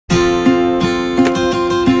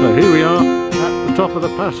So here we are at the top of the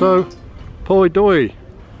Passo Poi d'Oi.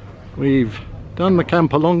 We've done the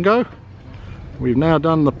Campolongo, we've now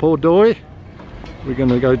done the Poi d'Oi. We're going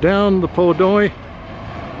to go down the Poi d'Oi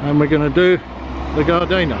and we're going to do the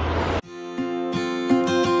Gardena.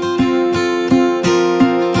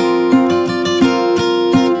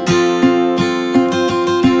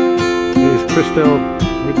 Here's Christelle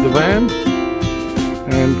with the van,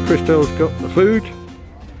 and Christelle's got the food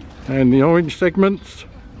and the orange segments,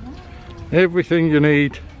 everything you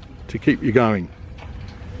need to keep you going.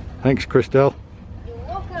 Thanks, Christelle. You're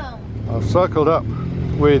welcome. I've cycled up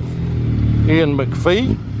with Ian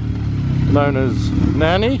McPhee, known as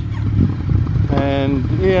Nanny, and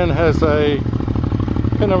Ian has a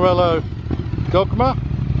Pinarello Dogma,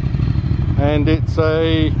 and it's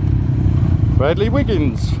a Bradley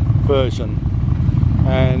Wiggins version,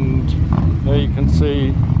 and there you can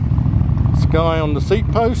see Sky on the seat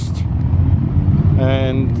post,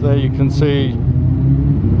 and there you can see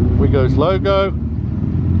Wiggo's logo,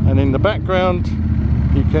 and in the background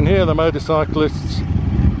you can hear the motorcyclists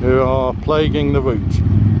who are plaguing the route.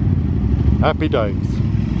 Happy days.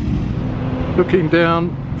 Looking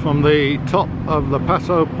down from the top of the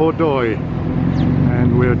Passo Poi d'Oi,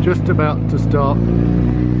 and we're just about to start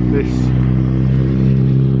this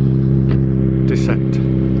descent.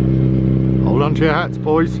 Hold on to your hats,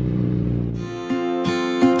 boys.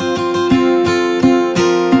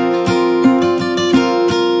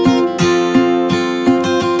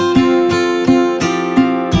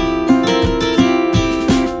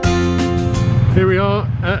 Here we are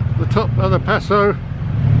at the top of the Passo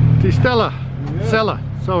di Sella,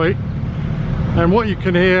 sorry. And what you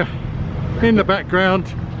can hear in the background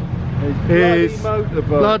is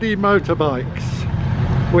bloody motorbikes.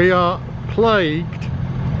 We are plagued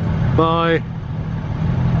by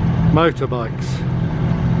motorbikes.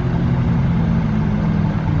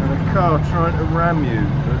 And a car trying to ram you,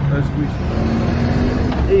 but as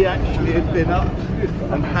he actually had been up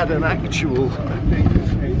and had an actual, I think,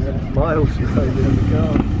 miles below the other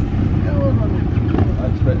car. I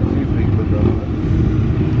expect a few people have done that.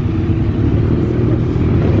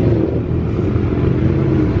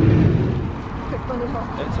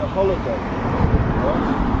 It's a holiday.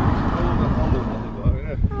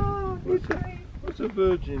 What's a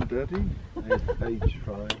virgin, Daddy? Age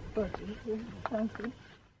 5. Thank you.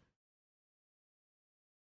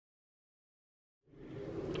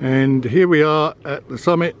 And here we are at the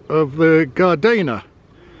summit of the Gardena,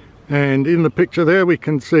 and in the picture there we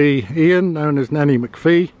can see Ian, known as Nanny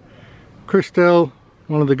McPhee, Christelle,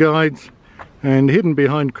 one of the guides, and hidden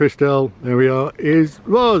behind Christelle, there we are, is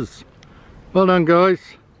Roz. Well done,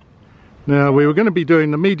 guys. Now, we were going to be doing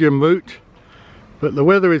the medium route, but the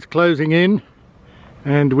weather is closing in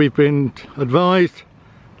and we've been advised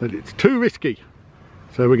that it's too risky,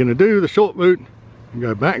 so we're going to do the short route and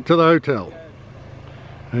go back to the hotel.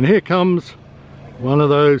 And here comes one of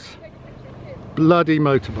those bloody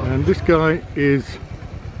motorbikes, and this guy is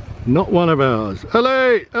not one of ours.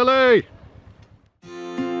 Allez, allez!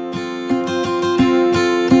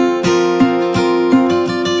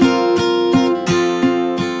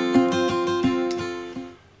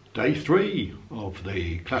 Day 3 of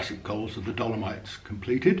the classic goals of the Dolomites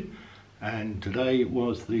completed, and today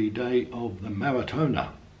was the day of the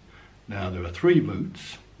Maratona. Now, there are 3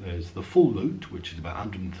 routes. There's the full route, which is about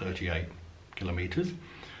 138 kilometers.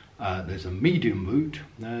 There's a medium route,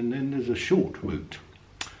 and then there's a short route.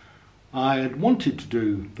 I had wanted to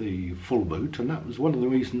do the full route, and that was one of the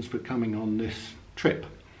reasons for coming on this trip.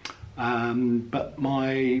 But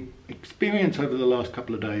my experience over the last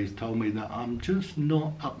couple of days told me that I'm just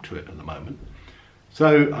not up to it at the moment.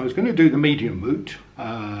 So I was going to do the medium route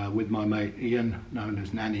with my mate Ian, known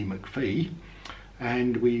as Nanny McPhee,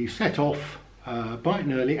 and we set off bright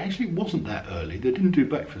and early. Actually, it wasn't that early. They didn't do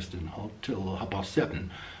breakfast until 7:30,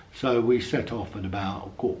 so we set off at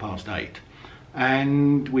about 8:15,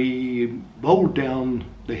 and we rolled down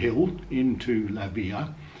the hill into La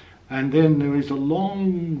Via, and then there is a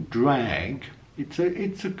long drag. It's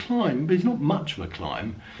a climb, but it's not much of a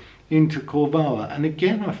climb, into Corvara, and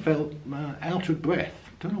again I felt out of breath.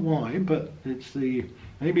 Don't know why, but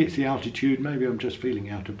maybe it's the altitude, maybe I'm just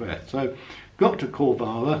feeling out of breath. So got to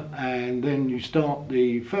Corvara, and then you start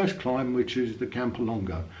the first climb, which is the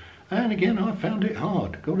Campolongo, and again I found it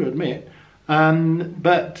hard, got to admit.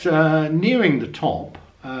 But nearing the top,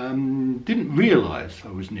 didn't realise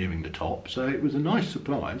I was nearing the top, so it was a nice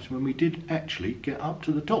surprise when we did actually get up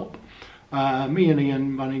to the top. Me and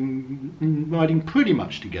Ian riding pretty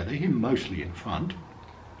much together, him mostly in front.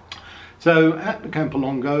 So at the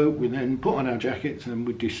Campolongo, we then put on our jackets and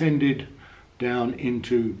we descended down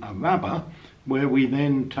into Araba, where we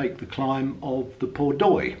then take the climb of the Port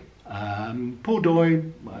d'Oy. Port d'Oy,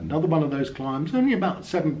 another one of those climbs, only about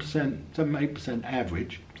 7-8%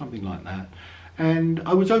 average, something like that. And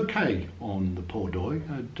I was okay on the Port d'Oy.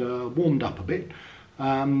 I'd warmed up a bit.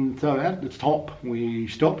 So at the top we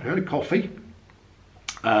stopped, had a coffee,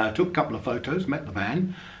 took a couple of photos, met the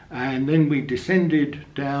van, and then we descended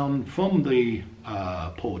down from the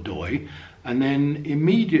Port d'Oy, and then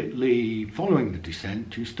immediately following the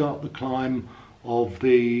descent you start the climb of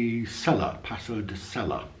the Sella, Passo de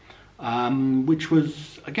Sella, which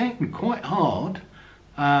was again quite hard,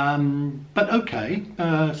 but okay,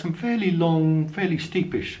 some fairly long, fairly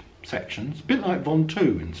steepish sections, a bit like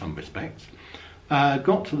Ventoux in some respects.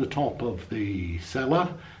 Got to the top of the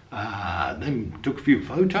Sella, then took a few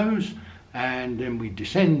photos, and then we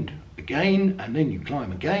descend again, and then you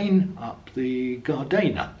climb again up the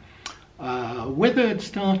Gardena. Weather had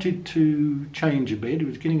started to change a bit. It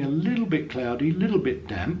was getting a little bit cloudy, a little bit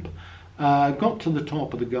damp. Got to the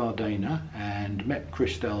top of the Gardena and met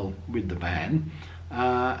Christelle with the van,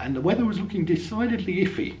 and the weather was looking decidedly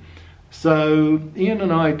iffy. So Ian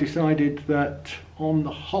and I decided that on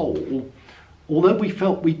the whole, although we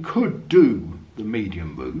felt we could do the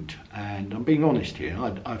medium route, and I'm being honest here,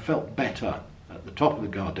 I felt better at the top of the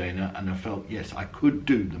Gardena, and I felt, yes, I could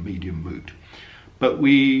do the medium route. But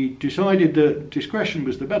we decided that discretion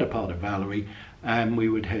was the better part of Valerie, and we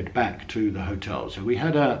would head back to the hotel. So we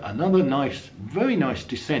had another nice, very nice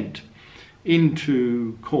descent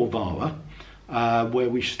into Corvara, where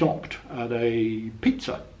we stopped at a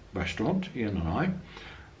pizza restaurant, Ian and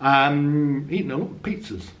I, eaten a lot of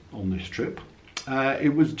pizzas on this trip.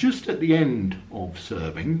 It was just at the end of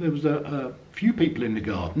serving. There was a few people in the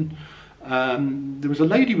garden. There was a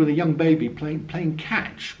lady with a young baby playing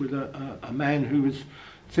catch with a man who was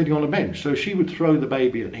sitting on a bench. So she would throw the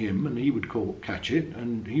baby at him, and he would catch it,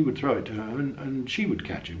 and he would throw it to her, and she would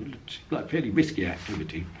catch it. It was like fairly risky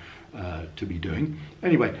activity to be doing.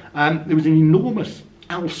 Anyway, there was an enormous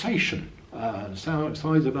Alsatian,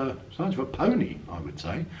 size of a pony, I would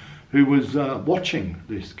say, who was watching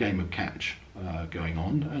this game of catch going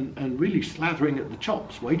on, and really slathering at the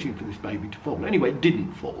chops, waiting for this baby to fall. Anyway, it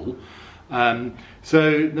didn't fall.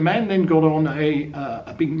 So the man then got on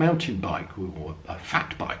a big mountain bike, or a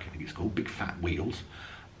fat bike, I think it's called, big fat wheels,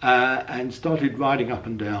 and started riding up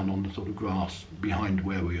and down on the sort of grass behind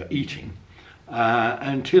where we were eating,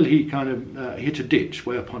 until he kind of hit a ditch,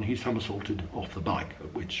 whereupon he somersaulted off the bike,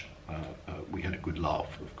 at which we had a good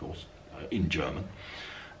laugh, of course, in German.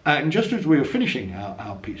 And just as we were finishing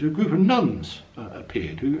our pizza, a group of nuns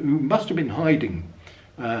appeared, who must have been hiding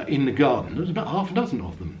in the garden. There was about half a dozen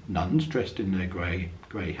of them, nuns dressed in their grey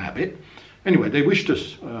habit. Anyway, they wished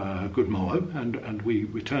us good morrow, and we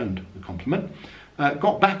returned the compliment.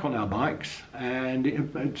 Got back on our bikes, and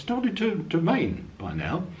it started to rain by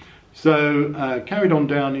now. So carried on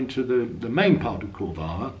down into the main part of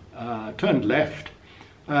Corvara, turned left,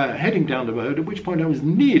 heading down the road, at which point I was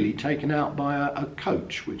nearly taken out by a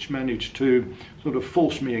coach, which managed to sort of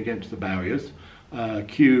force me against the barriers,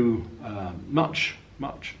 cue much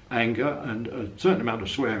anger and a certain amount of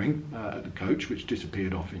swearing at the coach, which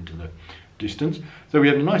disappeared off into the distance. So we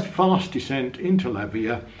had a nice fast descent into La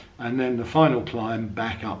Via, and then the final climb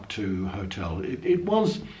back up to hotel. It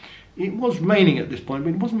was raining at this point,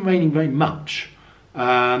 but it wasn't raining very much,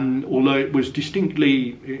 although it was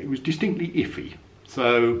distinctly iffy.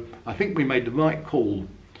 So I think we made the right call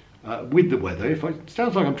with the weather. It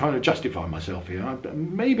sounds like I'm trying to justify myself here.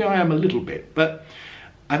 Maybe I am a little bit, but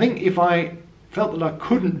I think if I felt that I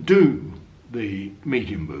couldn't do the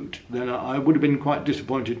medium route, then I would have been quite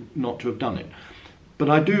disappointed not to have done it. But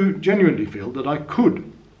I do genuinely feel that I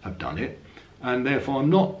could have done it, and therefore I'm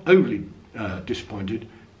not overly disappointed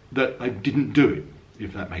that I didn't do it,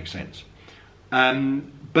 if that makes sense.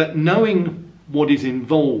 But knowing what is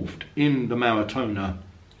involved in the Maratona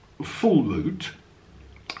full route,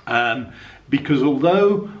 because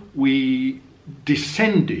although we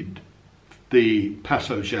descended the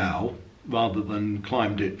Passo João rather than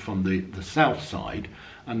climbed it from the south side,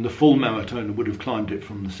 and the full Maratona would have climbed it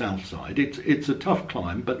from the south side, it's a tough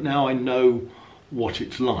climb, but now I know what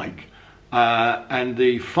it's like. And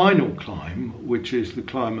the final climb, which is the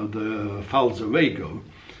climb of the Falzarego,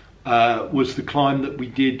 was the climb that we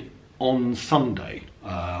did on Sunday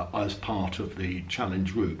as part of the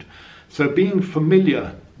challenge route. So being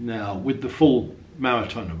familiar now with the full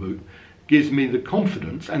Maratona route gives me the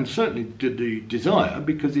confidence, and certainly the desire,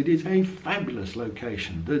 because it is a fabulous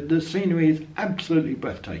location. The scenery is absolutely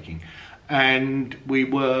breathtaking, And we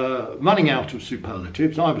were running out of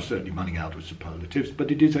superlatives. I was certainly running out of superlatives, but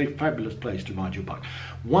it is a fabulous place to ride your bike.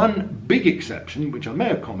 One big exception, which I may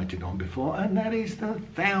have commented on before, and that is the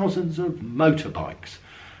thousands of motorbikes.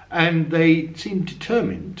 And they seem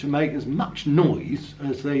determined to make as much noise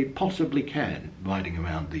as they possibly can riding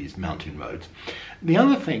around these mountain roads. The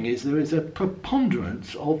other thing is there is a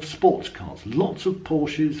preponderance of sports cars, lots of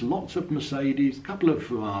Porsches, lots of Mercedes, a couple of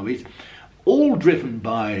Ferraris, all driven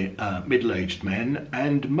by middle-aged men,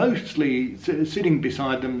 and mostly sitting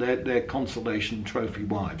beside them their consolation trophy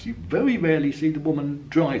wives. You very rarely see the woman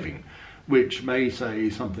driving, which may say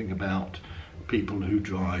something about people who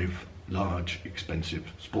drive large,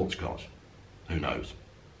 expensive sports cars. Who knows?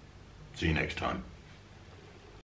 See you next time.